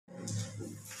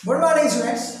Good morning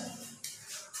students.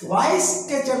 Voice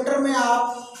के chapter में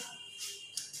आप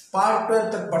पार्ट 12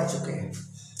 तक पढ़ चुके हैं।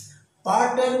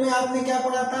 पार्ट 12 में आपने क्या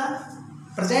पढ़ा था?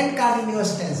 प्रेजेंट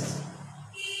कंटिन्यूअस टेंस,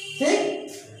 ठीक,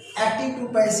 active to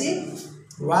passive,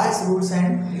 voice rules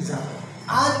and example.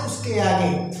 आज उसके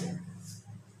आगे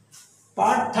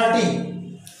पार्ट 13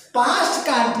 पास्ट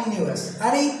कंटिन्यूअस।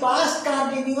 अरे past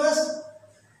continuous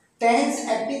tense,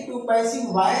 active to passive,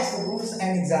 voice rules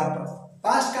and example.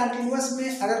 Past continuous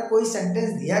में अगर कोई सेंटेंस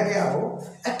दिया गया हो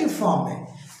एक्टिव फॉर्म में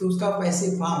तो उसका पैसिव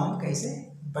फॉर्म हम कैसे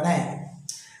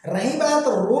बनाएंगे। रही बात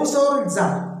रूल्स और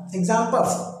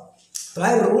एग्जाम्पल्स, तो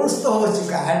भाई रूल्स तो हो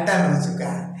चुका है, डन हो चुका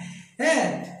है।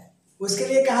 उसके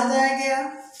लिए कहाँ जाएंगे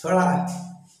आप? थोड़ा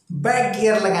बैक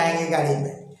गियर लगाएंगे गाड़ी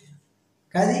में।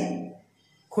 कहा जी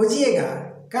खोजिएगा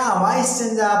कहाँ? Voice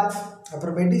change of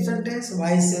affirmative sentence,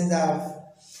 voice change of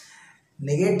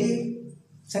negative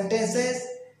sentences,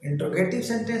 interrogative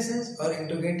sentences और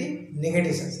इंट्रोगेटिव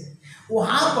नेगेटिव सेंटेंसेस।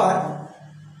 वहाँ पर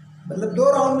मतलब 2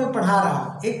 राउंड में पढ़ा रहा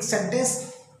हूँ, एक सेंटेंस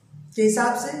के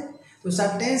हिसाब से, तो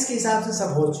सेंटेंस के हिसाब से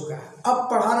सब हो चुका है। अब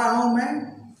पढ़ा रहा हूँ मैं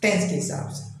टेंस के हिसाब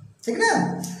से, ठीक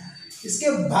ना।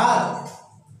 इसके बाद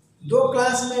 2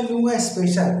 क्लास में लूँगा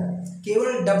स्पेशल,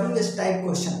 केवल WS टाइप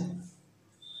क्वेश्चन,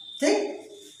 ठीक।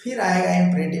 फिर आएगा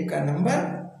इम्परेटिव का नंबर,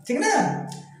 ठीक ना।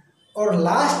 और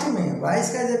लास्ट में वॉइस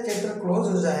का जब चैप्टर क्लोज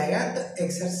हो जाएगा तो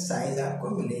एक्सरसाइज आपको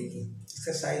मिलेगी।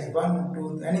 एक्सरसाइज 1,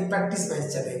 2 यानी प्रैक्टिस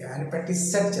वाइज चलेगा, यानी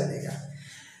प्रैक्टिस सेट चलेगा।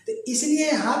 तो इसलिए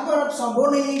यहाँ पर अब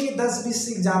संभव नहीं है कि 10-20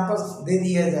 एग्जाम्पल्स दे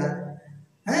दिया जाए,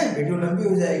 हैं, वीडियो लंबी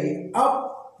हो जाएगी।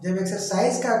 अब जब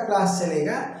एक्सरसाइज का क्लास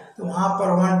चलेगा तो वहाँ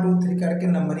पर 1, 2, 3 करके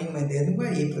नंबरिंग में दे दूँगा।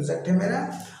 ये प्रोजेक्ट है मेरा,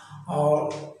 और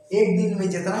एक दिन में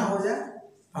जितना हो जाए,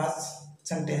 5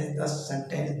 सेंटेंस, 10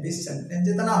 सेंटेंस, 20 सेंटेंस,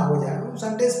 जितना हो जाए वो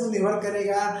सेंटेंस में निर्भर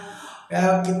करेगा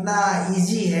कितना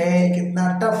इजी है, कितना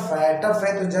टफ है। टफ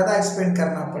है तो ज़्यादा एक्सपेंड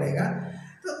करना पड़ेगा।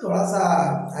 तो थोड़ा सा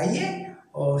आइए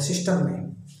और सिस्टम में,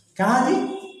 कहाँ जी?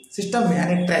 सिस्टम में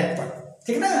यानी ट्रैक पर,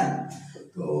 ठीक ना।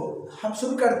 तो हम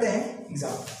शुरू करते हैं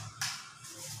एग्जाम।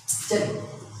 चलिए,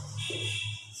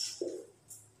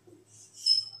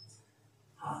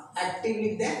 हाँ, एक्टिव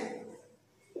लिख दें।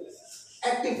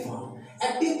 एक्टिव फॉर्म,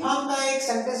 एक्टिव फॉर्म का एक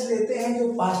सेंटेंस लेते हैं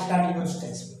जो पास्ट कंटिन्यूअस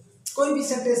टेंस में, कोई भी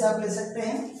सेंटेंस आप ले सकते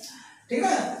हैं, ठीक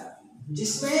है,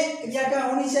 जिसमें क्रिया क्या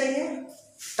होनी चाहिए?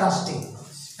 ट्रांसिटिव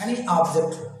यानी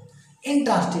ऑब्जेक्ट,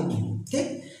 इंट्रांसिटिव, ठीक।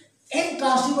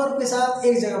 इंट्रांसिटिव वर्ब के साथ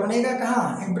एक जगह बनेगा,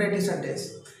 कहाँ? Imperative sentence.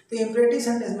 तो इम्परेटिव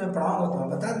सेंटेंस में पढ़ाऊंगा तो मैं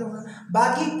बता दूंगा।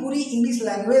 बाकी पूरी इंग्लिश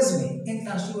लैंग्वेज में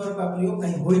इंट्रांसिटिव वर्ब का प्रयोग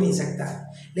कहीं हो ही नहीं सकता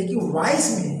है। लेकिन वॉइस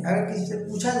में अगर किसी से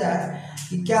पूछा जाए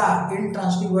कि क्या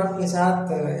इंट्रांसिटिव वर्ब के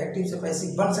साथ एक्टिव से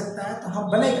पैसिव बन सकता है, तो हाँ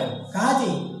बनेगा। कहाँ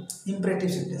जी? इम्परेटिव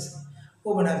सेंटेंस,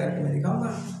 वो बना करके मैं दिखाऊंगा,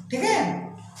 ठीक है।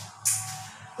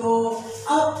 तो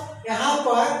अब यहाँ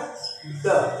पर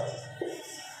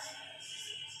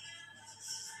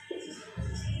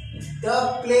the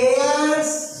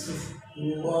players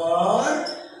were,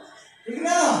 ठीक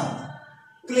ना,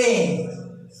 playing,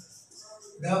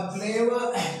 the player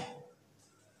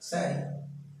sorry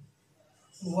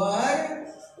were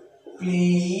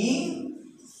playing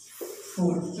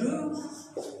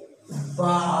football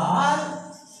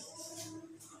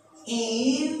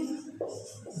in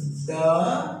the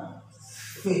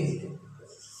field,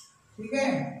 ठीक है।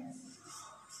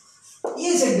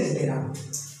 ये सेंटेंस दे रहा हूँ,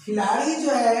 खिलाड़ी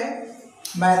जो है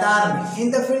मैदान में,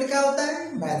 इन द फील्ड क्या होता है?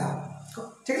 मैदान,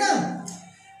 ठीक ना।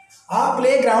 आप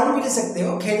प्ले ग्राउंड भी ले सकते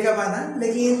हो, खेल का मैदान,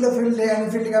 लेकिन इन द फील्ड यानी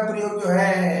फील्ड का प्रयोग जो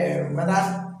है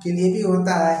मैदान के लिए भी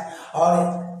होता है।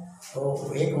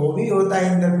 और एक वो भी होता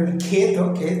है इन द फील्ड, खेत हो,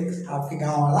 खेत आपके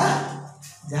गांव वाला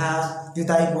जहाँ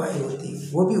जुताई बुआई होती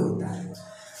है, वो भी होता है।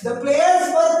 The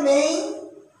players were playing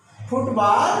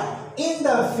football in the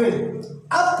field.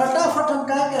 अब फटाफट हम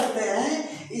क्या करते हैं,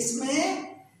 इसमें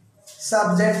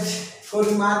सब्जेक्ट को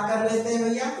रिमार्क कर लेते हैं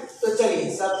भैया। तो चलिए,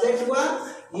 सब्जेक्ट हुआ,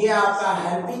 ये आपका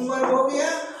हेल्पिंग वर्ब हो गया,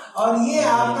 और ये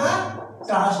आपका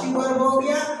ट्रांसिटिव वर्ब हो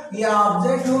गया, ये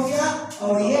ऑब्जेक्ट हो गया,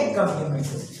 और ये कॉम्प्लीमेंट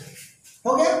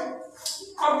हो गया।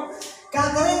 अब क्या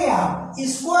करेंगे आप?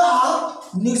 इसको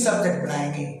आप न्यू सब्जेक्ट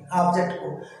बनाएंगे, ऑब्जेक्ट को।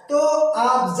 तो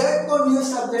ऑब्जेक्ट को न्यू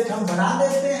सब्जेक्ट हम बना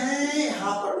देते हैं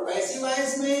यहाँ पर पैसिव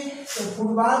वॉइस में। तो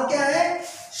फुटबॉल क्या है?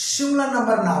 सिंगुलर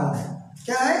नंबर नाउन है।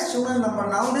 क्या है? सिंगुलर नंबर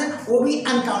नाउन है, वो भी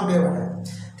अनकाउंटेबल है,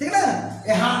 ठीक ना।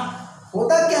 यहाँ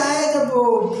होता क्या है जब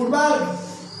फुटबॉल,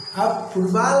 अब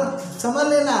फुटबॉल समझ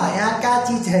लेना यहाँ क्या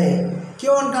चीज़ है,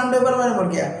 क्यों अनकाउंटेबल मैंने बोल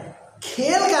गया?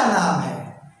 खेल का नाम है,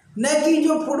 न कि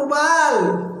जो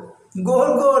फुटबॉल गोल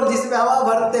गोल जिसमें हवा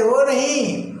भरते हो नहीं,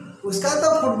 उसका तो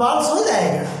फुटबॉल हो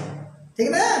जाएगा, ठीक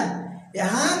ना।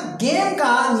 यहाँ गेम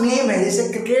का नेम है, जैसे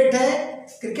क्रिकेट है,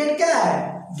 क्रिकेट क्या है?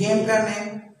 गेम का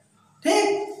नेम,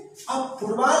 ठीक। अब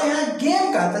फुटबॉल यहाँ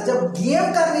गेम का था, जब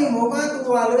गेम का नेम होगा तो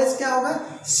वो ऑलवेज क्या होगा,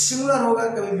 सिंगुलर होगा,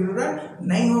 कभी प्लूरल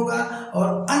नहीं होगा।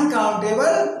 और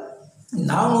अनकाउंटेबल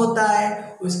नाउन होता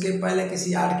है, उसके पहले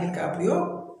किसी आर्टिकल का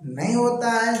प्रयोग नहीं होता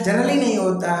है, जनरली नहीं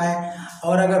होता है,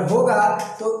 और अगर होगा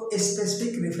तो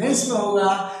स्पेसिफिक रेफरेंस में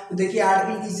होगा। तो देखिए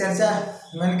आर्टिकल की चर्चा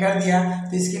मैंने कर दिया,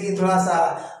 तो इसके लिए थोड़ा सा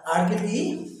आर्टिकल की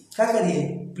क्या करिए,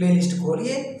 प्लेलिस्ट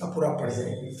खोलिए और पूरा पढ़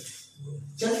जाइए।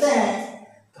 चलते हैं,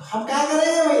 तो हम क्या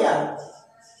करेंगे भैया,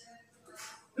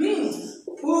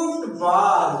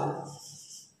 फुटबॉल।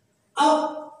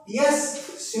 अब यस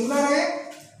सिंगुलर है,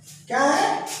 क्या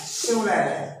है, सिंगुलर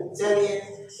है। चलिए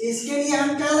इसके लिए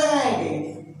हम क्या लगाएंगे,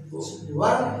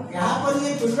 वर्ब। यहाँ पर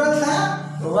ये प्लूरल था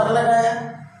तो वर्ब लगाया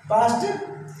पास्ट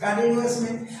कंटिन्यूअस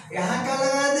में, यहाँ क्या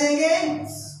लगा देंगे,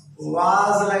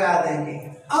 वाज लगा देंगे।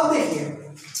 अब देखिए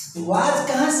वाज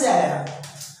कहाँ से आया,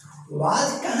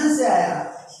 वाज कहाँ से आया,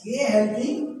 ये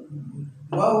हेल्पिंग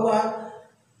वर्ब हुआ,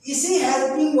 इसी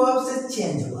हेल्पिंग वर्ब से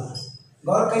चेंज हुआ।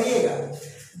 गौर करिएगा,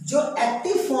 जो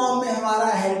एक्टिव फॉर्म में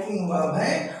हमारा हेल्पिंग वर्ब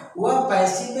है वह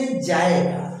पैसिव में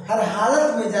जाएगा, हर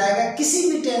हालत में जाएगा। किसी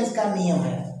भी टेंस का नियम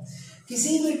है,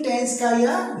 किसी भी टेंस का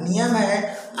यह नियम है,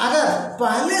 अगर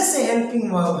पहले से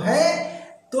हेल्पिंग वर्ब है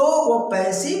तो वो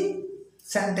पैसिव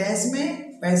सेंटेंस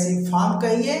में पैसिव फॉर्म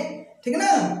कहिए, ठीक है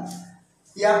ना,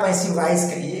 या पैसिव वॉइस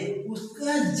कहिए,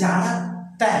 उसका जाना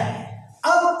तय है।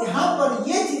 अब यहाँ पर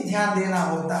यह चीज ध्यान देना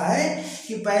होता है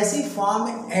कि पैसिव फॉर्म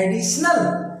में एडिशनल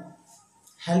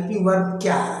हेल्पिंग वर्ब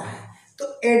क्या आ रहा है। तो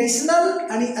एडिशनल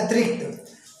यानी अतिरिक्त,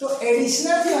 तो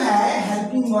एडिशनल जो है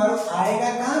हेल्पिंग वर्ब आएगा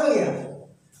कहाँ भैया,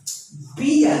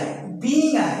 बी आएगा,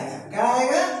 बीइंग आएगा, क्या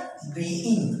आएगा,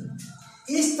 बीइंग।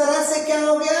 इस तरह से क्या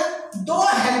हो गया, दो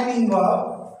हेल्पिंग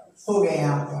वर्ब हो गए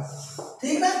यहाँ पर,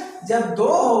 ठीक ना। जब दो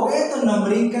हो गए तो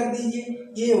नंबरिंग कर दीजिए,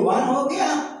 ये 1 हो गया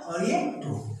और ये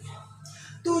 2।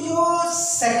 तो जो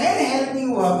सेकेंड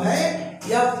हेल्पिंग वर्ब है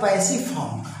यह पैसिव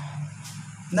फॉर्म का है,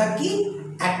 न कि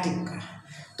एक्टिव का।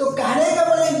 तो कहने का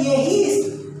मतलब यही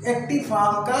एक्टिव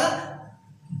फॉर्म का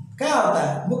क्या होता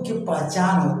है, मुख्य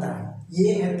पहचान होता है,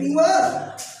 ये हेल्पिंग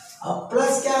वर्ब। अब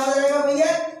प्लस क्या हो जाएगा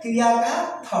भैया, क्रिया का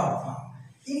थर्ड फॉर्म।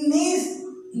 इन्हीं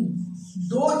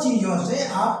दो चीजों से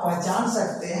आप पहचान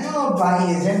सकते हैं, और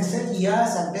बाई एजेंट से यह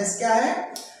सेंटेंस क्या है,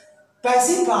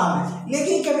 पैसिव फॉर्म है।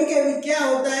 लेकिन कभी कभी क्या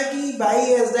होता है कि बाई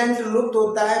एजेंट लुप्त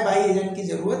होता है, बाई एजेंट की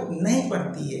जरूरत नहीं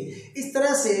पड़ती है। इस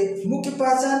तरह से मुख्य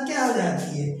पहचान क्या हो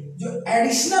जाती है, जो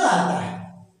एडिशनल आता है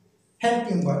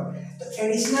हेल्पिंग वर्ब। तो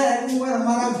एडिशनल हेल्पिंग वर्ब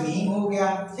हमारा बीइंग हो गया,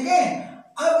 ठीक है।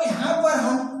 अब यहाँ पर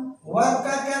हम वर्ब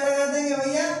का क्या लगा देंगे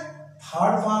भैया,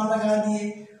 थर्ड फॉर्म लगा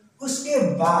दिए। उसके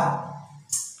बाद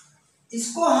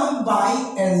इसको हम बाई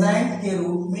एजेंट के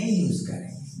रूप में यूज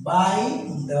करेंगे, बाई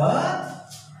द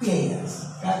प्लेयर्स।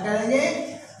 क्या करेंगे,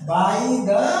 बाई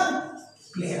द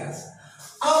प्लेयर्स।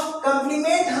 अब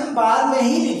कंप्लीमेंट हम बाद में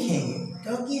ही लिखेंगे,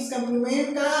 क्योंकि इस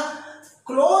कंप्लीमेंट का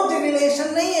क्लोज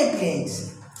रिलेशन नहीं है प्लेइंग से,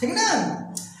 ठीक ना।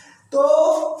 तो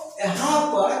यहाँ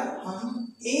पर हम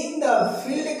इन द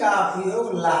फील्ड का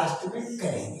प्रयोग लास्ट में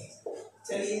करेंगे।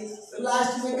 चलिए तो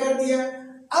लास्ट में कर दिया।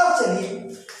 अब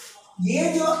चलिए ये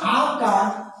जो आपका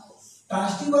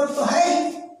ट्रांसिटिव वर्ब तो है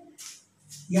ही,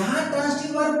 यहाँ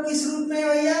ट्रांसिटिव वर्ब किस रूप में है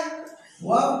भैया,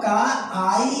 वर्ब का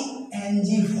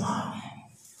आईएनजी फॉर्म है।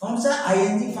 कौन सा,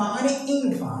 आईएनजी फॉर्म यानी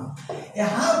इन फॉर्म।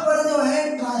 यहाँ पर जो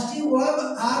है ट्रांसिटिव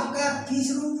वर्ब आपका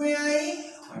किस रूप में आई,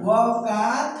 वर्ब का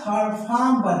थर्ड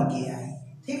फॉर्म बन के आई,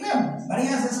 ठीक ना।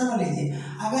 बढ़िया से समझ लीजिए,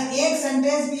 अगर एक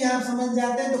सेंटेंस भी आप समझ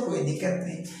जाते हैं तो कोई दिक्कत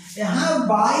नहीं। यहाँ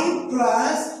बाई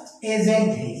प्लस एजेंट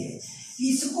है, ये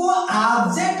इसको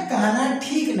ऑब्जेक्ट कहना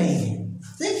ठीक नहीं है,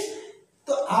 ठीक।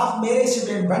 तो आप मेरे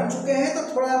स्टूडेंट बन चुके हैं तो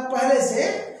थोड़ा पहले से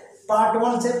पार्ट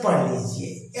 1 से पढ़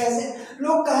लीजिए। ऐसे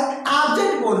लोग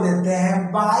ऑब्जेक्ट बोल देते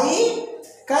हैं, बाई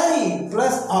करी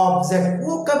प्लस ऑब्जेक्ट,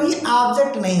 वो कभी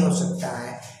ऑब्जेक्ट नहीं हो सकता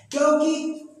है, क्योंकि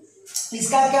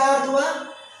इसका क्या अर्थ हुआ,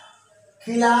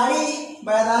 खिलाड़ी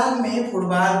मैदान में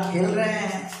फुटबॉल खेल रहे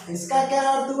हैं, इसका क्या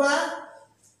अर्थ हुआ,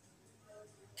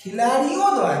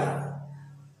 खिलाड़ियों द्वारा,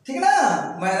 ठीक ना,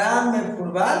 मैदान में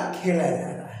फुटबॉल खेला जा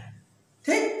रहा है,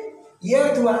 ठीक, ये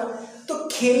अर्थ हुआ। तो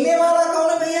खेलने वाला कौन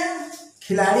है भैया,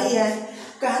 खिलाड़ी है।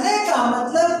 कहने का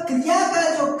मतलब क्रिया का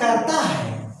जो करता है,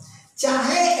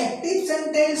 चाहे एक्टिव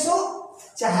सेंटेंस हो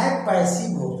चाहे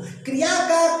पैसिव हो, क्रिया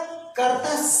का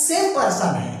कर्ता सेम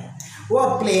पर्सन है,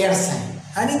 वह प्लेयर्स है,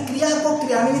 यानी क्रिया को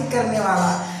क्रियान्वित करने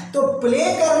वाला। तो प्ले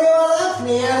करने वाला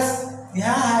प्लेयर्स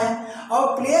यहाँ है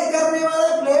और प्ले करने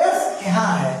वाला प्लेयर्स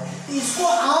यहाँ है, इसको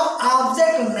आप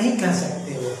ऑब्जेक्ट नहीं कह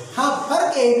सकते हो। हाँ,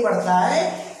 फर्क यही पड़ता है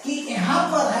कि यहाँ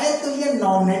पर है तो ये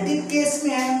नॉमिनेटिव केस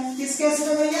में है, किस केस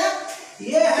में भैया,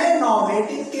 ये है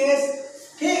नॉमिनेटिव केस,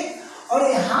 ठीक। और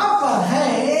यहाँ पर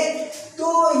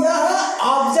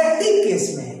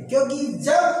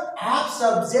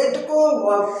सब्जेक्ट को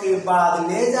वर्ब के बाद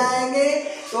ले जाएंगे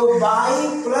तो बाई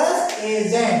प्लस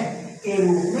एजेंट के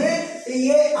रूप में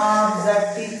ये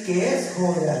ऑब्जेक्टिव केस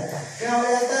हो जाता है। क्या हो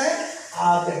जाता है?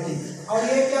 ऑब्जेक्टिव। और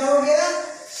ये क्या हो गया?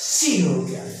 सी हो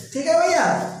गया। ठीक है भैया,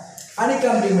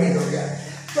 अनकम्प्लीमेंट हो गया।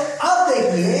 तो अब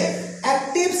देखिए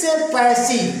एक्टिव से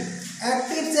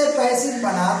पैसिव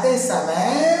बनाते समय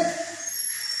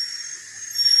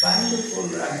खोल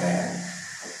रखा है।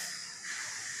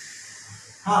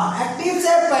 हाँ, एक्टिव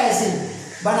से पैसिव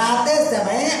बनाते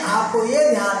समय आपको ये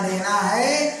ध्यान देना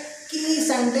है कि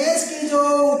सेंटेंस की जो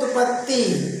उत्पत्ति,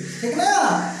 ठीक ना,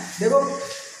 देखो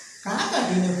कहाँ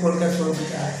कंटिन्यू खोलकर शुरू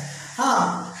किया है।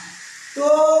 हाँ, तो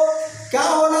क्या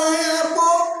होना है आपको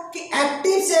कि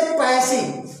एक्टिव से पैसिव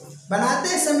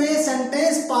बनाते समय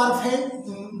सेंटेंस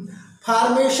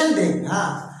फॉर्मेशन देखना।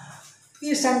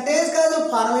 कि सेंटेंस का जो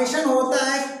फॉर्मेशन होता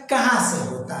है कहाँ से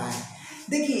होता है।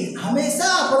 देखिए हमेशा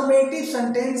अफर्मेटिव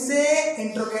सेंटेंस से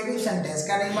इंट्रोगेटिव सेंटेंस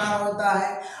का निर्माण होता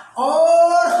है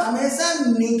और हमेशा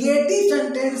निगेटिव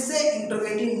सेंटेंस से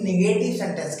इंट्रोगेटिव नेगेटिव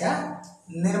सेंटेंस का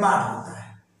निर्माण होता है।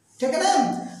 ठीक है ना।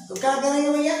 तो क्या करेंगे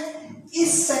भैया,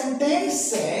 इस सेंटेंस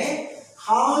से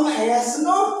हम यस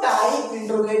नो टाइप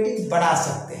इंट्रोगेटिव बना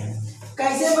सकते हैं।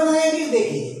 कैसे बनाएंगे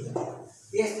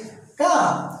देखिए, क्या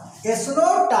yes no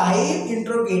type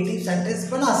interrogative sentence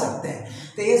बना सकते हैं।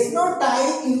 तो yes no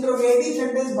type interrogative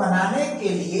sentence बनाने के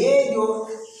लिए जो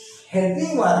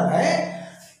हेल्पिंग वर्ब है,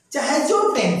 चाहे जो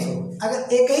टेंस हो,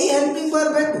 अगर एक ही हेल्पिंग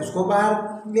वर्ब है तो उसको बाहर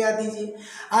ले आ दीजिए,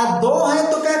 और दो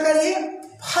है तो क्या करिए,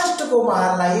 फर्स्ट को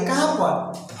बाहर लाइए, कहाँ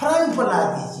पर, फ्रंट पर ला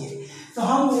दीजिए। तो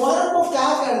हम वर्ब को क्या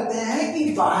करते हैं कि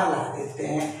बाहर ला देते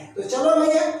हैं। तो चलो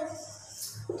भैया,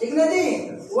 ठीक ना जी,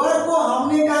 वर्ब को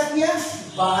हमने क्या किया,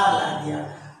 बाहर ला दिया।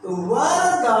 तो वर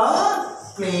द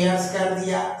प्लेयर्स कर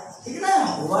दिया, ठीक ना,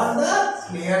 वर द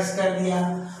प्लेयर्स कर दिया।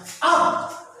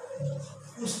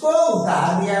 अब उसको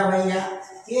उतार दिया भैया,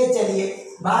 ये चलिए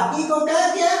बाकी को क्या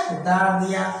किया, उतार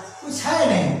दिया, कुछ है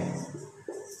नहीं,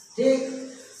 ठीक।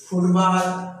 Football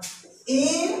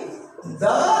in the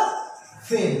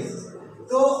field.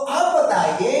 तो अब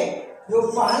बताइए, जो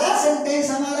पहला सेंटेंस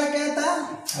हमारा क्या था,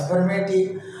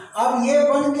 अफर्मेटिव, अब ये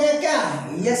बन गया क्या,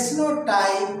 yes no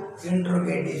type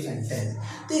interrogative sentence.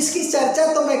 तो इसकी चर्चा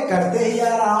तो मैं करते ही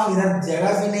आ रहा हूँ, इधर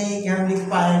जगह भी नहीं कि हम लिख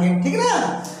पाएंगे, ठीक ना।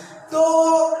 तो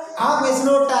आप yes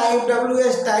no type,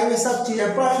 WS type, ये सब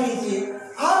चीजें पढ़ लीजिए।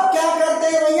 आप क्या करते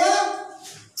हैं भैया,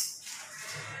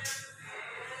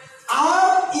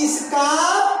 आप इसका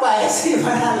पैसे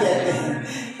बना लेते हैं।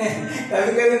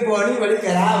 कभी कभी बॉडी बड़ी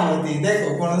खराब होती है,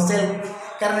 देखो कौन से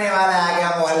करने वाला आ गया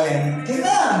मोहल्ले में, ठीक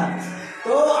ना।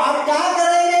 तो आप क्या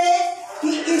करेंगे कि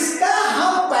इसका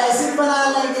हम पैसे बना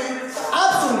लेंगे। अब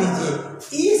सुन लीजिए,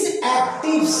 इस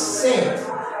एक्टिव से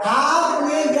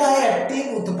आपने जो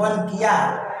एक्टिव उत्पन्न किया,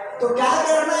 तो क्या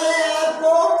करना है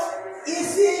आपको,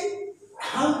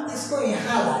 हम इसको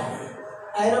यहाँ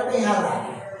लाएंगे, एरो को यहाँ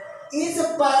लाएंगे, इस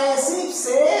पैसिव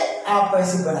से आप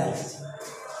पैसिव बना लीजिए।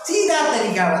 सीधा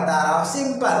तरीका बता रहा हूँ,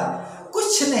 सिंपल,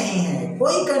 कुछ नहीं है,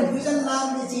 कोई कंफ्यूजन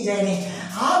नाम की चीज है नहीं।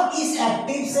 आप इस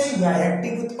एक्टिव से यह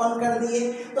एक्टिव उत्पन्न कर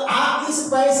दिए, तो आप इस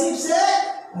पैसिव से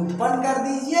उत्पन्न कर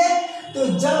दीजिए। तो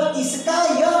जब इसका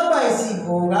यह पैसिव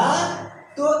होगा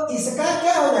तो इसका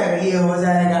क्या हो जाएगा, ये हो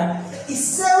जाएगा।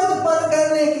 इससे उत्पन्न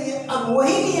करने के लिए अब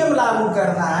वही नियम लागू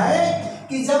करना है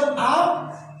कि जब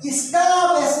आप इसका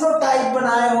यस नो टाइप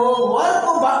बनाए हो, वर्ब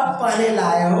को पहले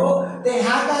लाए हो, तो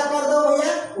यहाँ क्या कर दो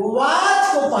भैया,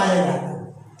 वाज को पहले ला दो,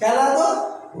 क्या ला दो,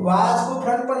 वाज को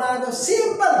फ्रंट पर ला दो,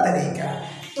 सिंपल तरीका।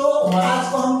 तो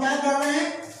वाज को हम क्या कर रहे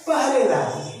हैं, पहले ला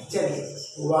दिए, चलिए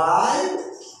वाज,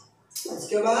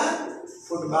 उसके बाद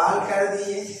फुटबॉल कर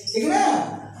दिए, ठीक ना।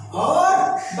 और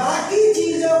बाकी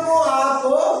चीजों को आपको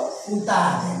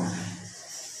उतार देना है,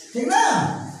 ठीक ना,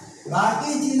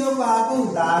 बाकी चीजों को आपको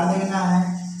उतार देना है,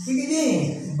 ठीक है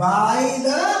जी। बाय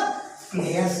द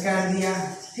प्लेयर्स कर दिया,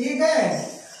 ठीक है।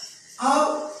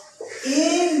 अब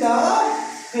इन द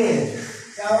फील्ड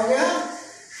क्या हो गया,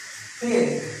 फील्ड,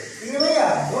 ठीक है भैया।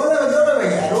 दो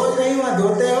भैया, रोज नहीं हुआ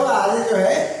धोते हो, आज जो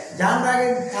है जान रहा है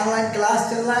ऑनलाइन क्लास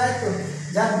चल रहा है तो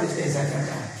जान बुझ के ऐसा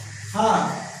करना है।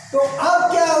 हाँ, तो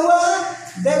अब क्या हुआ,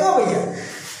 देखो भैया,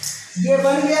 ये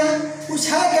बन गया, कुछ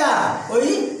है क्या,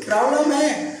 कोई प्रॉब्लम है,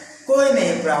 कोई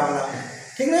नहीं प्रॉब्लम है,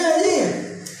 ठीक ना जी।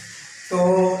 तो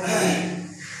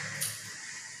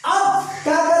अब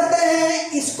क्या करते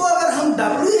हैं, इसको अगर हम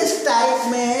WS टाइप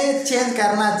में चेंज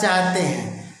करना चाहते हैं,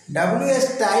 WS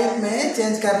टाइप में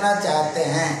चेंज करना चाहते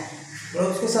हैं, तो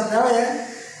उसको समझाओ यार,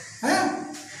 हाँ।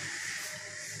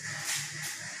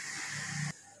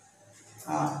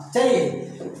 हाँ चलिए,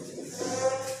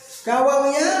 क्या हुआ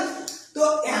भैया,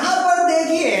 तो यहाँ पर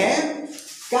देखिए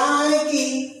क्या है कि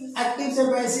एक्टिव से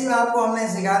में आपको हमने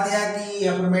सिखा दिया कि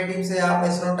अफर्मेटिव से आप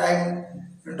एसनो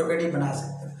टाइप इंट्रोगेटिव बना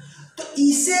सकते हो, तो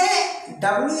इसे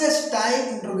WS टाइप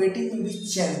इंट्रोगेटिव में भी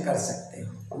चेंज कर सकते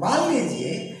हो। मान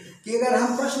लीजिए कि अगर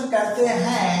हम प्रश्न करते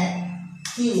हैं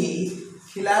कि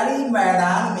खिलाड़ी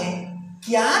मैदान में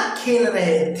क्या खेल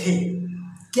रहे थे,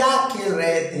 क्या खेल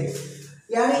रहे थे,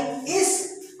 यानी इस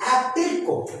एक्टिव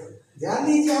को ध्यान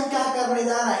दीजिए हम क्या करने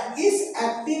जा रहे हैं, इस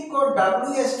एक्टिव को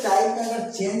WS टाइप में अगर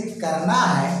चेंज करना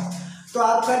है तो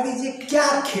आप कर दीजिए क्या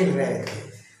खेल रहे थे।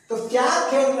 तो क्या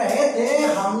खेल रहे थे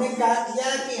हमने क्या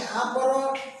किया कि यहाँ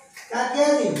पर क्या किया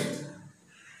जी,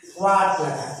 वाट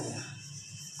लगा दिया।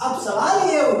 अब सवाल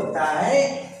ये उठता है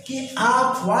कि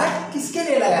आप वाट किसके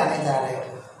लिए लगाने जा रहे हो,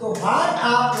 तो वाट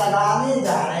आप लगाने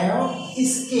जा रहे हो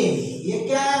इसके लिए, ये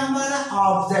क्या है हमारा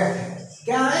ऑब्जेक्ट है,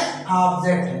 क्या है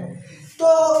ऑब्जेक्ट है। तो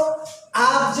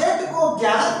ऑब्जेक्ट को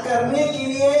ज्ञात करने के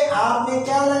लिए आपने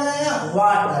क्या लगाया,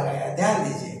 वाट लगाया, ध्यान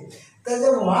दीजिए। तो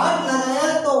जब वाट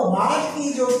लगाया तो वाट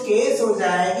की जो केस हो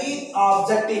जाएगी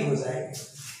ऑब्जेक्टिव हो जाएगी,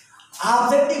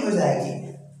 ऑब्जेक्टिव हो जाएगी,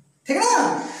 ठीक है ना।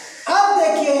 अब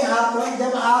देखिए यहाँ पर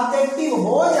जब ऑब्जेक्टिव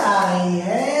हो जा रही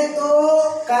है तो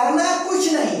करना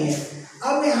कुछ नहीं है,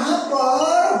 अब यहाँ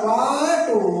पर वाट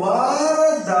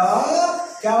वर द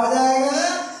क्या हो जाएगा,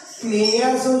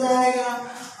 प्लेयर्स हो जाएगा,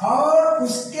 और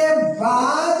उसके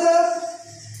बाद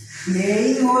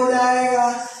प्लेइंग हो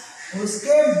जाएगा,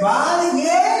 उसके बाद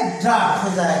ये ड्राफ्ट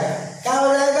हो जाएगा, क्या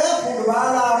हो जाएगा,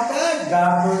 फुटबॉल आपका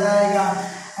ड्राफ्ट हो जाएगा,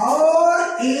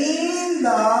 और इन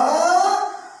द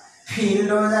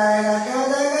फील्ड हो जाएगा, क्या हो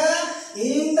जाएगा,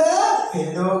 इन द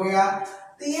फील्ड हो गया।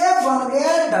 तो ये बन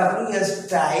गया WS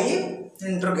type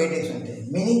interrogative sentence.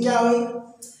 Meaning क्या हुई,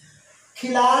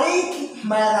 खिलाड़ी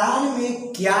मैदान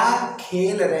में क्या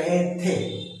खेल रहे थे,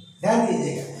 ध्यान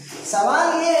दीजिएगा।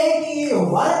 सवाल ये है कि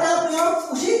वर्ड का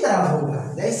प्रयोग उसी तरह होगा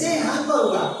जैसे यहाँ पर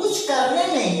हुआ, कुछ करने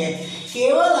नहीं है,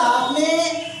 केवल आपने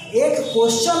एक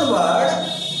क्वेश्चन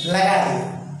वर्ड लगा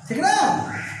दिया, ठीक ना।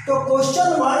 तो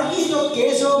क्वेश्चन वर्ड की जो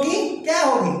केस होगी क्या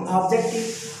होगी, ऑब्जेक्टिव।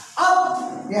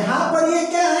 अब यहाँ पर ये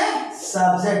क्या है,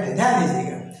 सब्जेक्ट, ध्यान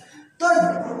दीजिएगा। तो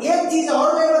एक चीज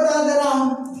और मैं बता दे रहा हूँ,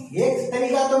 एक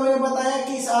तरीका तो मैंने बताया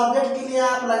कि इस ऑब्जेक्ट के लिए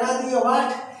आप लगा दिए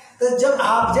व्हाट, तो जब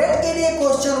ऑब्जेक्ट के लिए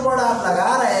क्वेश्चन वर्ड आप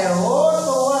लगा रहे हो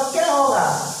तो वह क्या होगा,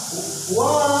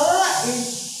 वह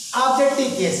ऑब्जेक्टिव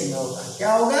केस में होगा,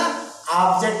 क्या होगा,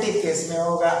 ऑब्जेक्टिव केस में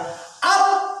होगा। अब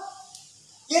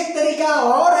एक तरीका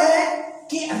और है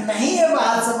कि नहीं ये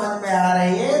बात समझ में आ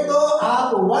रही है तो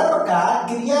आप वर्ब का,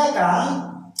 क्रिया का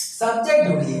सब्जेक्ट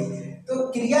ढूंढिए। तो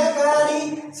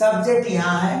क्रियाकारी सब्जेक्ट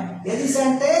यहाँ है, यदि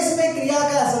सेंटेंस में क्रिया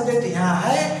का सब्जेक्ट यहाँ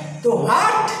है तो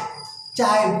व्हाट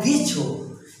चाहे बीच हो,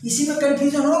 इसी में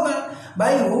कंफ्यूजन होगा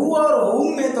भाई। हु और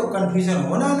हुम में तो कंफ्यूजन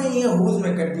होना नहीं है, हुज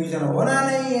में कंफ्यूजन होना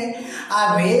नहीं है,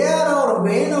 वेयर और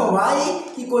व्हेन और व्हाई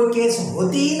की कोई केस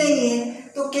होती ही नहीं है,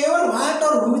 तो केवल व्हाट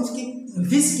और हुज की,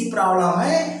 विच की प्रॉब्लम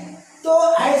है। तो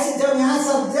ऐसे जब यहाँ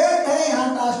सब्जेक्ट है,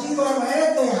 यहाँ टास्टिंग वर्ब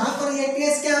है, तो यहाँ पर ये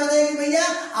केस क्या हो जाएगी भैया,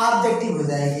 ऑब्जेक्टिव हो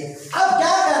जाएगी। अब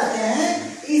क्या करते हैं,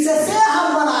 इससे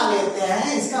हम बना लेते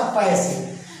हैं इसका पैसिव।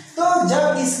 तो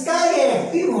जब इसका ये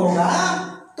एक्टिव होगा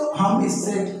तो हम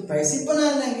इससे पैसिव बना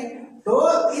लेंगे,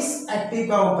 तो इस एक्टिव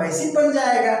का वो पैसिव बन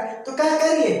जाएगा। तो क्या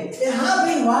करिए, यहाँ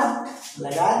भी व्हाट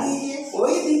लगा दीजिए,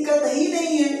 कोई दिक्कत ही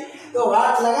नहीं है। तो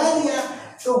व्हाट लगा दिया,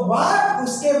 तो व्हाट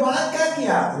उसके बाद क्या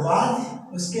किया,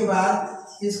 व्हाट उसके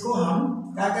बाद इसको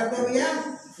हम क्या करते हैं भैया,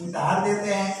 उतार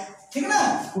देते हैं, ठीक ना।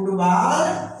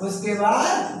 फुटबॉल उसके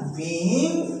बाद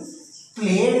बीइंग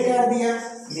प्लेड कर दिया,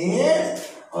 प्लेड,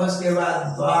 और उसके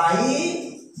बाद बाय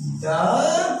द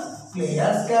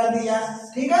प्लेयर्स कर दिया,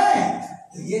 ठीक है।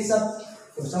 तो ये सब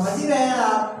तो समझ ही रहे हैं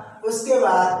आप। उसके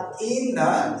बाद इन द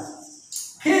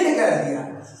फील्ड कर दिया,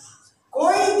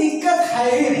 कोई दिक्कत है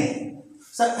ही नहीं,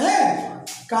 सब है।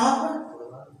 कहाँ पर,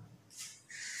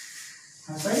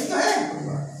 हाँ सही तो है।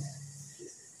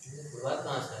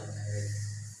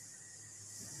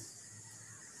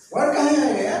 वर्ड कहाँ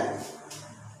आएगा यार,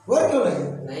 वर्ड क्यों लगे,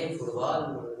 नहीं फुटबॉल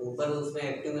ऊपर उसमें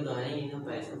एक्टिव में तो है ही ना,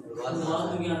 पैसे फुटबॉल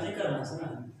तो यहाँ तक कर रहा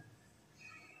है।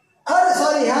 अरे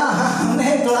सॉरी, हाँ हाँ हमने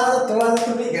थोड़ा सा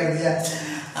त्रुटि कर दिया,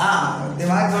 हाँ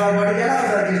दिमाग थोड़ा बढ़ गया ना,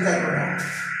 थोड़ा डिस्टर्ब हो गया।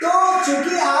 तो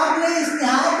चूंकि आपने इस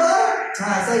यहाँ पर,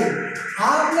 हाँ सही,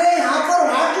 आपने यहाँ पर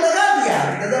व्हाट लगा दिया,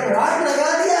 तो जब व्हाट लगा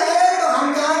दिया है तो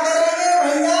हम क्या करेंगे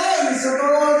भैया,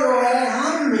 इसको जो है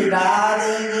हम मिटा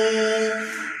देंगे,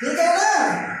 ठीक है ना।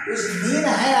 कुछ दिन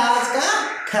है आज का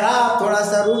खराब, थोड़ा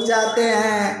सा रुक जाते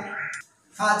हैं।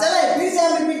 हाँ चले फिर से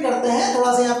हम रिपीट करते हैं,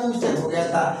 थोड़ा सा यहाँ पे मिस्टेक हो गया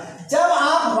था। जब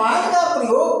आप व्हाट का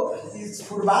प्रयोग इस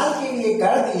फुटबॉल के लिए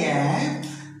कर दिए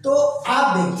हैं तो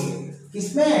आप देखिए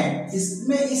इसमें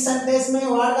इस सेंटेंस में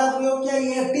व्हाट का प्रयोग किया,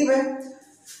 ये एक्टिव है,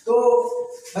 तो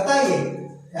बताइए,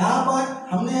 यहाँ पर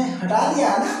हमने हटा दिया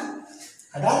ना,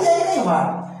 हटा दिया कि नहीं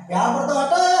वाट, यहाँ पर तो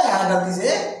हटा है, यहाँ गलती से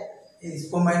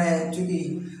इसको मैंने चूंकि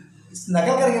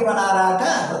नकल करके बना रहा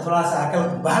था तो थोड़ा सा अकल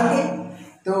बाहर गई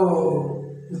तो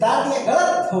उतार दिया,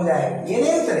 गलत हो जाएगा, ये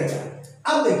नहीं उतरेगा।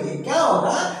 अब देखिए क्या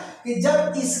होगा कि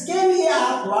जब इसके लिए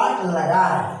आप वाट लगा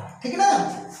रहे हैं, ठीक ना,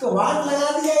 तो वाट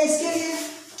लगा दिया इसके लिए,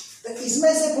 तो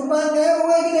इसमें से फुटबॉल गायब हो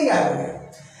गया कि नहीं गायब हो गया?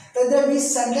 तो जब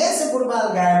इस सेंटेंस से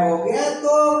फुटबॉल गायब हो गया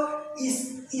तो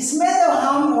इसमें जब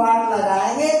हम वाट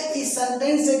लगाएंगे तो इस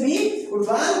सेंटेंस से भी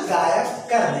फुटबॉल गायब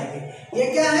कर देंगे।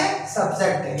 ये क्या है?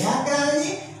 सब्जेक्ट है। यहाँ क्या है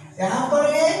जी? यहाँ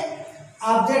पर ये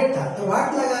ऑब्जेक्ट था तो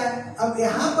वाट लगाए। अब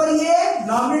यहाँ पर ये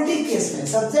नॉमिनेटिव केस में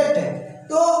सब्जेक्ट है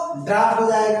तो ड्रॉप हो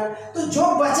जाएगा, तो जो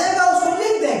बचेगा उसको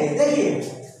लिख देंगे। देखिए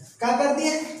क्या कर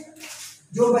दिए,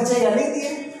 जो बचेगा लिख दिए।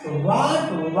 तो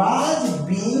what was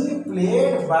being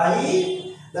played by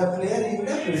the player in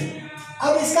the field.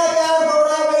 अब इसका क्या अर्थ हो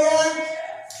रहा है भैया?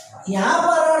 यहाँ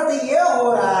पर अर्थ ये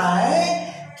हो रहा है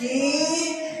कि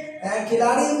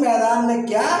खिलाड़ी मैदान में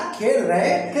क्या खेल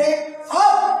रहे थे,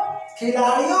 अब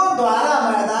खिलाड़ियों द्वारा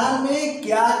मैदान में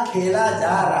क्या खेला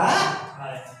जा रहा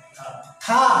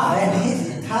था,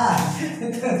 नहीं था।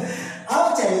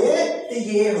 अब चलिए, तो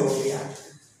ये हो गया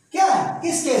क्या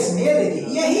इस केस में? ये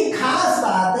देखिए यही खास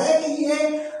बात है कि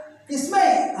ये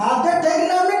इसमें ऑब्जेक्ट है कि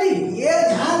नॉमिनेटिव, ये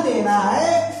ध्यान देना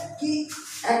है कि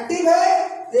एक्टिव है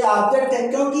ये ऑब्जेक्ट है,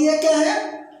 क्योंकि ये क्या है?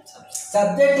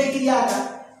 सब्जेक्ट है क्रिया का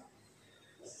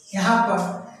यहाँ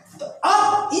पर। तो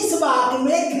अब इस वाक्य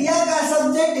में क्रिया का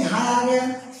सब्जेक्ट यहाँ आ गया,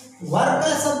 वर्ब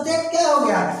का सब्जेक्ट क्या हो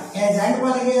गया? एजेंट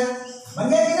बन गया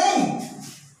कि नहीं?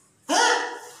 हाँ,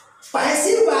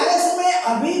 पैसिव वॉइस में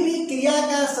अभी भी क्रिया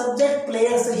का सब्जेक्ट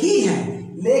प्लेयर्स ही है,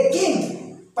 लेकिन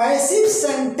पैसिव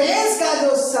सेंटेंस का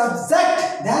जो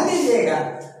सब्जेक्ट, ध्यान दीजिएगा,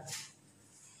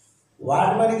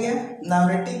 वर्ड बन गया,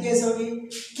 नॉमिनेटिव केस होगी।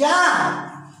 क्या?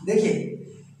 देखिए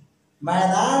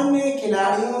मैदान में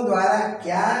खिलाड़ियों द्वारा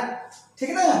क्या, ठीक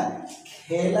ना,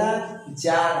 खेला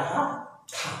जा रहा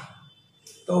था।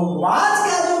 तो वाज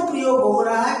का जो प्रयोग हो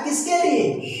रहा है किसके लिए?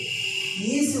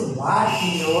 इस वाज के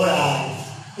लिए हो रहा है,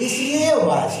 इसलिए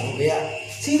वाज हो गया।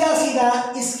 सीधा सीधा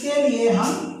इसके लिए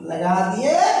हम लगा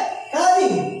दिए काजी,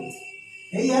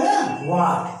 यही है ना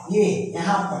वाट। ये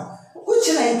यहाँ पर कुछ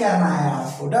नहीं करना है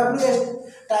आपको, WS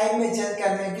टाइप में चेंज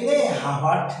करने के लिए यहाँ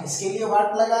वाट, इसके लिए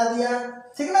वाट लगा दिया,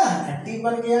 ठीक ना, एक्टिव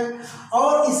बन गया।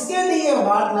 और इसके लिए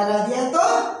वाट लगा दिया तो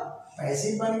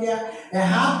पैसिव बन गया।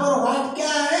 यहाँ पर वाट क्या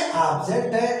है?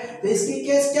 ऑब्जेक्ट है, तो इसकी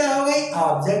केस क्या हो गई?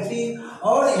 ऑब्जेक्टिव।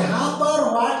 और यहाँ पर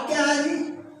वाट क्या है जी?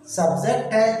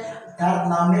 सब्जेक्ट है, अर्थात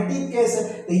नॉमिनेटिव केस है,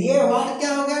 तो ये वाट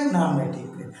क्या हो गया? Nominative case.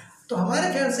 तो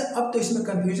हमारे ख्याल से अब तो इसमें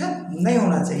कंफ्यूजन नहीं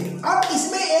होना चाहिए। अब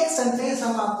इसमें एक सेंटेंस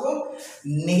हम आपको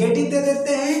नेगेटिव दे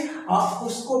देते हैं और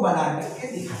उसको बना करके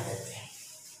दिखा देते हैं।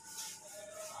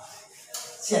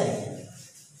 चलिए,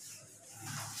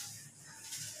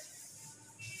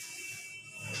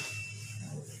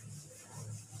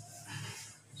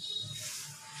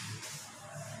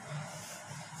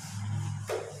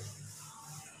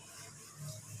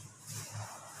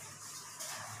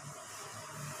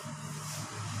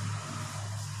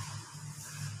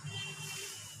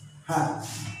 हाँ,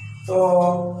 तो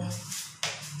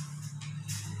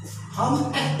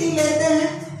हम एक्टिव लेते हैं,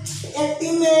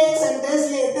 एक्टिव में एक सेंटेंस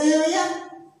लेते हैं भैया,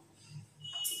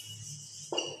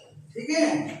 ठीक है।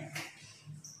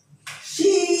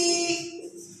 She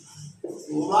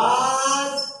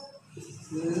was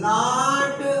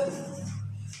not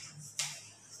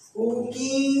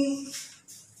cooking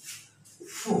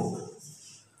food,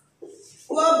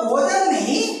 वह भोजन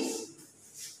नहीं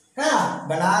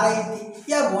बना रही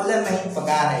थी या भोजन नहीं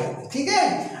पका रही थी, ठीक है।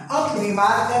 अब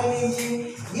रिमार्क कर लीजिए,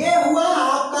 ये हुआ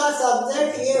आपका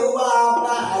सब्जेक्ट, ये हुआ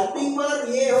आपका हेल्पिंग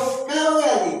वर्ब, ये हो क्या हो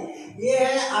गया जी? ये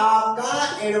है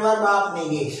आपका एडवर्ब ऑफ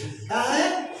नेगेशन। क्या है?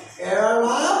 एडवर्ब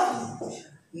ऑफ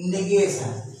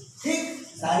नेगेशन, ठीक।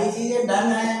 सारी चीजें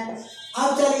डन है।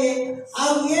 अब चलिए,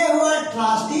 अब ये हुआ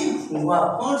ट्रांसिटिव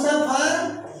वर्ब, कौन सा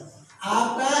फॉर्म?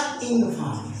 आपका इन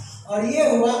फॉर्म, और ये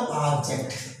हुआ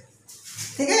ऑब्जेक्ट,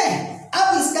 ठीक है।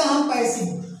 अब इसका हम पैसिव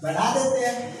बना देते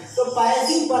हैं, तो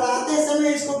पैसिव बनाते समय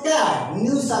इसको क्या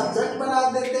न्यू सब्जेक्ट बना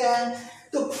देते हैं।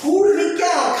 तो फूड भी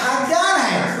क्या खाद्यान्न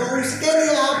है, तो उसके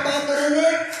लिए आप क्या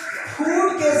करेंगे?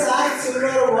 फूड के साथ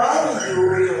सिंगुलर वर्ब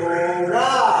यूज होगा,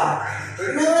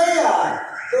 ठीक है भैया।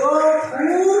 तो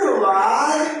फूड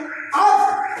वाज,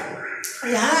 अब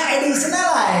यहाँ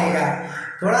एडिशनल आएगा,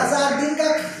 थोड़ा सा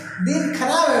दिन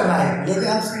खराब है भाई, लेकिन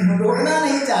हम रोकना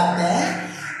नहीं चाहते हैं,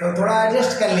 तो थोड़ा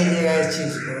एडजस्ट कर लीजिएगा इस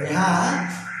चीज़ को। यहाँ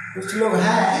कुछ लोग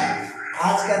हैं,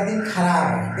 आज का दिन खराब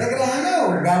है, देख रहे हैं ना, वो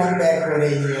गाड़ी बैक हो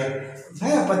रही है,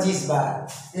 है 25 बार,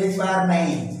 एक बार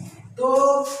नहीं।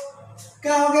 तो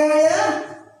क्या हो गया भैया,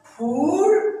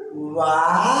 फूड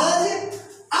वाज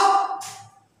अप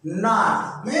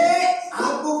नॉट। मैं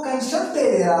आपको कंसेप्ट दे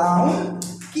रहा हूं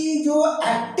कि जो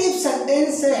एक्टिव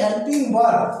सेंटेंस से हेल्पिंग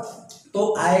वर्ब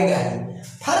तो आएगा ही,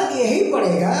 फर्क यही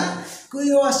पड़ेगा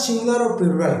कि वो सिंगुलर और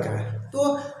प्लूरल का।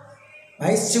 तो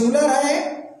भाई सिंगुलर है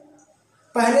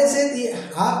पहले से,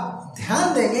 आप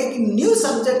ध्यान देंगे कि न्यू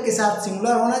सब्जेक्ट के साथ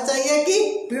सिंगुलर होना चाहिए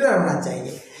कि प्लूरल होना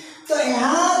चाहिए। तो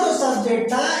यहाँ जो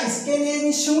सब्जेक्ट था इसके लिए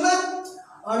भी सिंगुलर,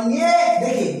 और ये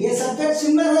देखिए ये सब्जेक्ट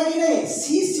सिंगुलर है कि नहीं,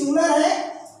 सी सिंगुलर है।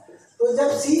 तो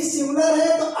जब सी सिंगुलर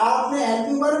है तो आपने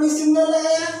हेल्पिंग वर्ब भी सिंगुलर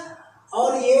लगाया,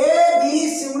 और ये भी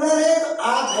सिंगुलर है तो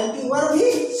आप हेल्पिंग वर्ब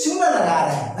भी सिंगुलर लगा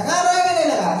रहे हैं, लगा रहे हैं कि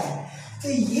नहीं लगा रहे हैं। तो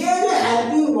ये जो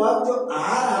हेल्पिंग वर्ब जो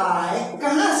आ रहा है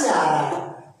कहाँ से आ रहा है,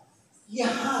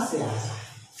 यहाँ से आ रहा है,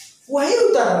 वही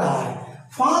उतर रहा है।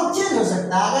 फॉर्म चेंज हो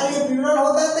सकता है, अगर ये प्लूरल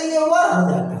होता है तो ये वर्ब हो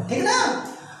जाता, ठीक ना।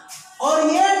 और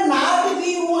ये नॉट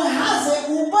भी वहां से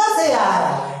ऊपर से आ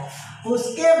रहा है।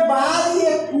 उसके बाद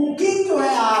ये कुकिंग जो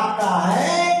है आपका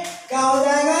है क्या हो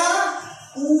जाएगा,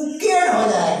 कुकेड हो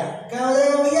जाएगा। क्या हो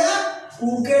जाएगा भैया,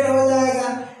 कुकेड हो जाएगा,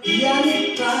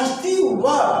 यानी ट्रांजिटिव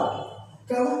वर्ब।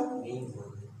 क्या हुआ,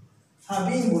 हाँ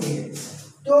बीइंग बोलिए।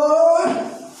 तो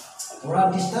थोड़ा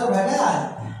डिस्टर्ब है ना,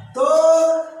 तो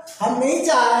हम नहीं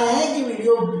चाह रहे हैं कि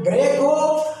वीडियो ब्रेक हो,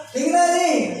 ठीक ना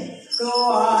जी। तो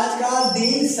आज का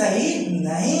दिन सही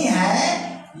नहीं है,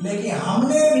 लेकिन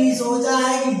हमने भी सोचा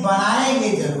है कि बनाएंगे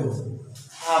जरूर,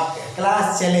 आपके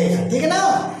क्लास चलेगा, ठीक ना।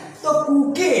 तो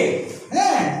कुके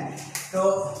हैं, तो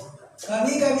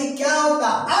कभी कभी क्या होता,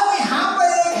 अब यहाँ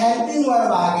पर एक हेल्पिंग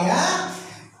वर्ब आ गया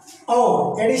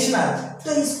और एडिशनल,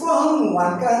 तो इसको हम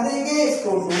 1 कर देंगे,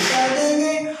 इसको 2 कर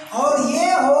देंगे, और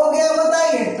ये हो गया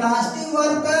बताइए ट्रांजिटिव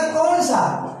वर्ब का कौन सा,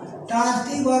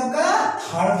 ट्रांजिटिव वर्ब का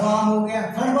थर्ड फॉर्म हो गया।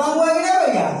 थर्ड फॉर्म हुआ कि ना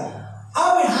भैया।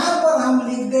 अब यहाँ पर हम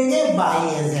लिख देंगे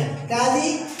बाई एजेंट, क्या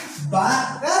जी,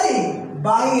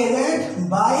 बाई एजेंट,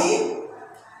 बाई,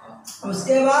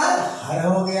 उसके बाद हर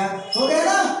हो गया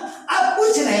ना। अब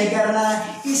कुछ नहीं करना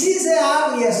है, इसी से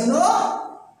आप यस नो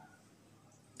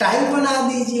टाइप बना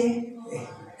दीजिए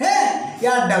है,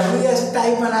 या WS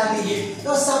टाइप बना दीजिए।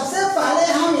 तो सबसे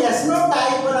पहले हम यस नो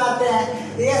टाइप बनाते हैं।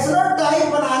 यस नो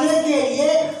टाइप बनाने के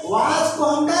लिए वाज को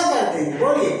हम क्या कर देंगे,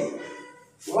 बोलिए,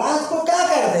 वाज को क्या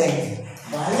कर देंगे,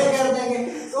 पहले कर देंगे।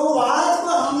 तो वाज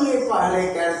को हमने पहले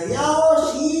कर दिया, और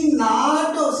शी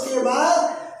नॉट, उसके बाद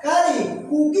करी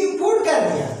कुकिंग फूड कर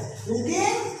दिया,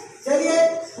 कुकिंग, चलिए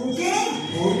कुकिंग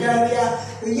फूड कर दिया।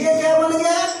 तो ये क्या बन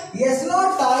गया, yes no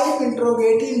type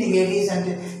interrogative negative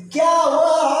sentence. क्या वो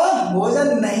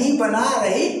भोजन नहीं बना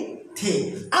रही थी।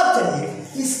 अब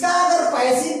चलिए इसका अगर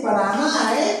पैसिव बनाना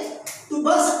है तो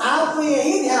बस आपको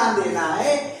यही ध्यान देना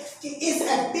है कि इस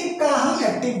एक्टिव का हम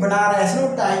एक्टिव बना रहे हैं,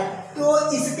 नो टाइप,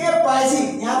 तो इसके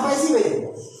पैसिव, यहाँ पैसिव है,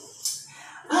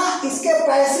 हाँ, इसके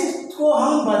पैसिव को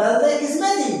हम बदल दें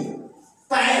किसमें जी,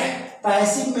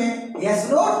 पैसिव में, yes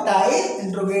no type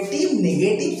interrogative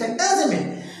negative sentence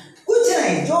में। कुछ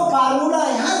नहीं, जो फार्मूला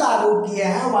यहाँ लागू किया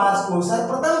है वाज को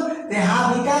सर्वप्रथम,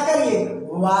 यहाँ भी क्या करिए,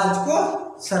 वाज को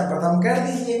सर्वप्रथम कर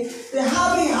दीजिए। तो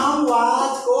यहाँ भी हम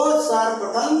वाज को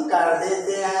सर्वप्रथम कर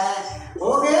देते हैं,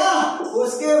 हो गया।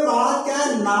 उसके बाद क्या,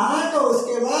 नॉट,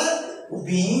 उसके बाद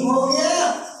बीइंग हो गया,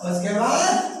 उसके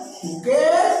बाद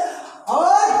कुकेड,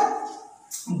 और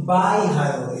बाई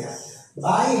हर हो गया,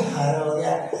 बाई हर हो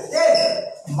गया।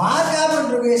 मार्क आप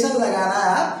इंट्रोगेशन लगाना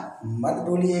आप मत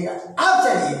भूलिएगा। अब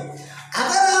चलिए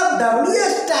अगर आप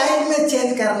WS टाइप में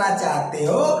चेंज करना चाहते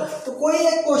हो तो कोई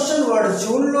एक क्वेश्चन वर्ड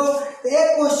चुन लो। तो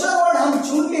एक क्वेश्चन वर्ड हम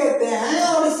चुन लेते हैं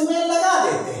और इसमें लगा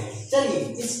देते हैं। चलिए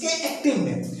इसके एक्टिव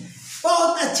में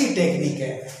बहुत अच्छी टेक्निक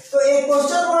है। तो एक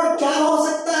क्वेश्चन वर्ड क्या हो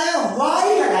सकता है,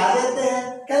 वाई लगा देते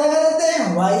हैं। क्या लगा देते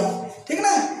हैं, वाई, ठीक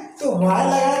ना। तो वाई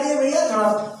लगा दिए भैया, थोड़ा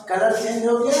कलर चेंज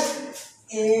हो गया।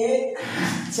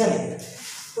 चलिए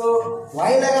तो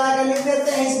वाई लगा कर लिख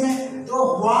देते हैं इसमें। तो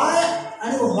वाई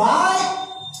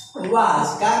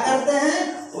वाज क्या करते हैं,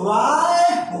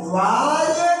 वाई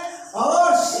वाज,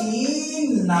 और शी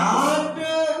नॉट,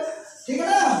 ठीक है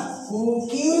ना,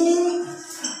 कुकिंग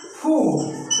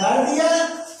फूड कर दिया,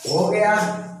 हो गया,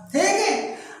 ठीक है।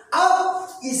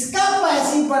 अब इसका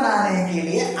पैसिव बनाने के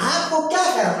लिए आपको क्या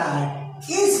करना है,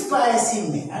 इस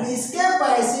पैसिव में यानी इसके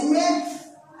पैसिव में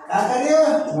क्या करिए,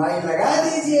 वाई लगा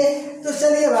दीजिए। तो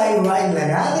चलिए भाई वाई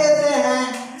लगा देते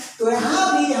हैं। तो यहाँ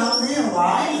भी हमने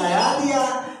वाई लगा दिया।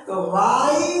 तो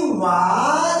वाई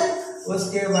वाज,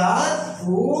 उसके बाद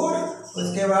फूड,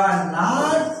 उसके बाद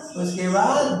नॉट, उसके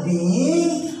बाद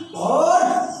बीइंग, और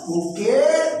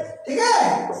कुकेड, ठीक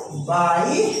है,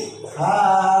 बाई।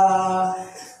 हाँ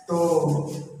तो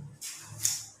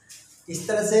इस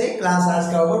तरह से क्लास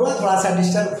आज का ओवर हुआ। थोड़ा सा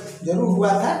डिस्टर्ब जरूर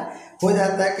हुआ था, हो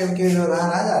जाता है क्योंकि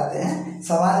व्यवधान आ जाते हैं।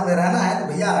 समाज में रहना है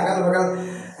तो भैया अगल बगल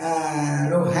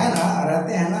लोग हैं ना,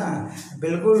 रहते हैं ना,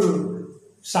 बिल्कुल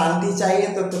शांति चाहिए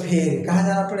तो फिर कहाँ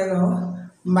जाना पड़ेगा हो,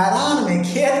 मैदान में,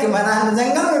 खेत के मैदान में,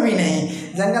 जंगल में भी नहीं।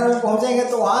 जंगल में पहुँचेंगे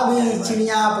तो वहाँ भी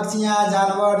चिड़िया पक्षियाँ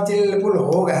जानवर चिलपुल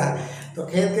होगा, तो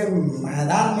खेत के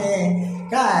मैदान में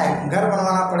क्या है, घर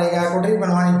बनवाना पड़ेगा, कोठरी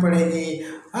बनवानी पड़ेगी,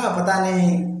 हाँ पता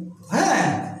नहीं है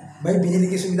भाई बिजली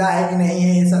की सुविधा है कि नहीं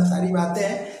है, ये सब सारी बातें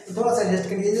हैं। तो थोड़ा सा एडजस्ट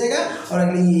कर लीजिएगा और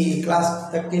अगली क्लास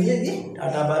तक के लिए जी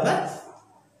tata bye bye,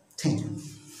 thank you.